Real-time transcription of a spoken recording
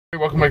Hey,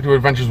 welcome back to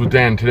Adventures with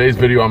Dan. Today's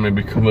video I'm going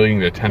to be completing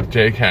the 10th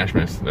day of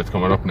Cachemas. That's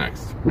coming up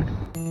next.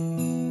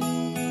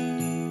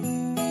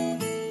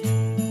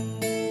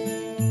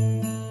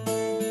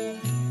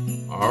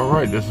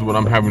 Alright, this is what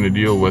I'm having to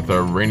deal with,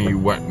 a rainy,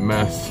 wet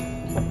mess.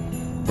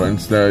 But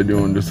instead of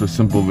doing just a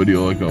simple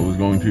video like I was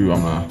going to,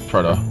 I'm going to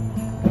try to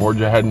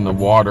forge ahead in the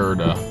water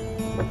to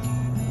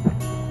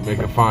make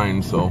a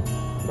find, so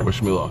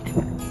wish me luck.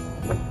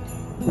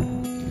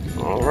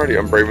 Alrighty,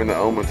 I'm braving the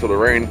elements of the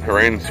rain. The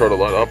rain sort of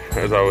let up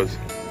as I was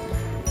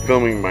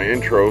filming my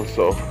intro,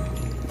 so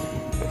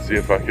let's see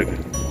if I could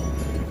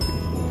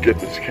get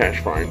this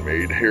cache find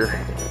made here.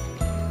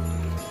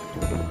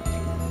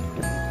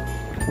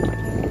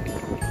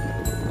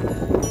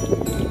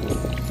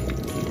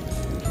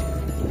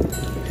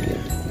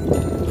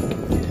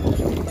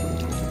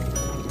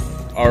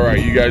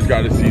 Alright, you guys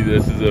got to see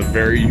this. This is a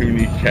very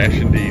unique cache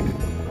indeed.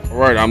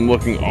 Alright, I'm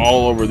looking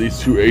all over these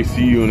two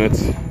AC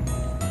units,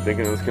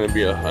 thinking it's going to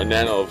be a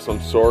nano of some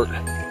sort,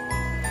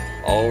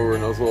 all over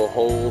in those little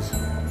holes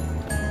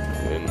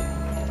and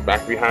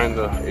back behind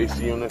the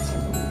AC units.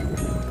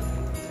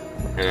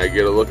 And I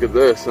get a look at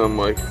this and I'm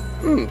like,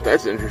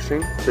 that's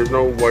interesting. There's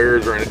no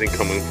wires or anything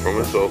coming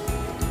from it, so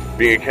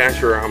being a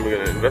cacher, I'm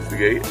going to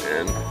investigate.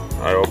 And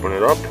I open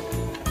it up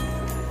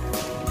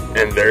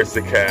and there's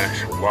the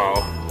cache.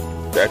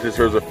 Wow, that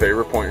deserves a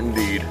favorite point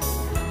indeed.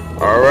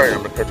 Alright,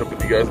 I'm going to catch up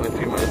with you guys in a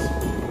few minutes.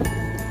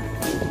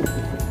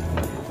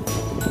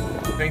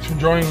 Thanks for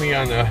joining me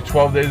on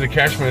 12 Days of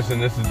Cachemas,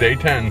 and this is day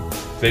 10.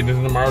 Stay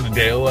tuned tomorrow to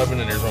day 11,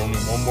 and there's only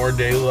one more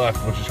day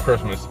left, which is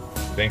Christmas.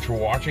 Thanks for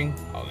watching.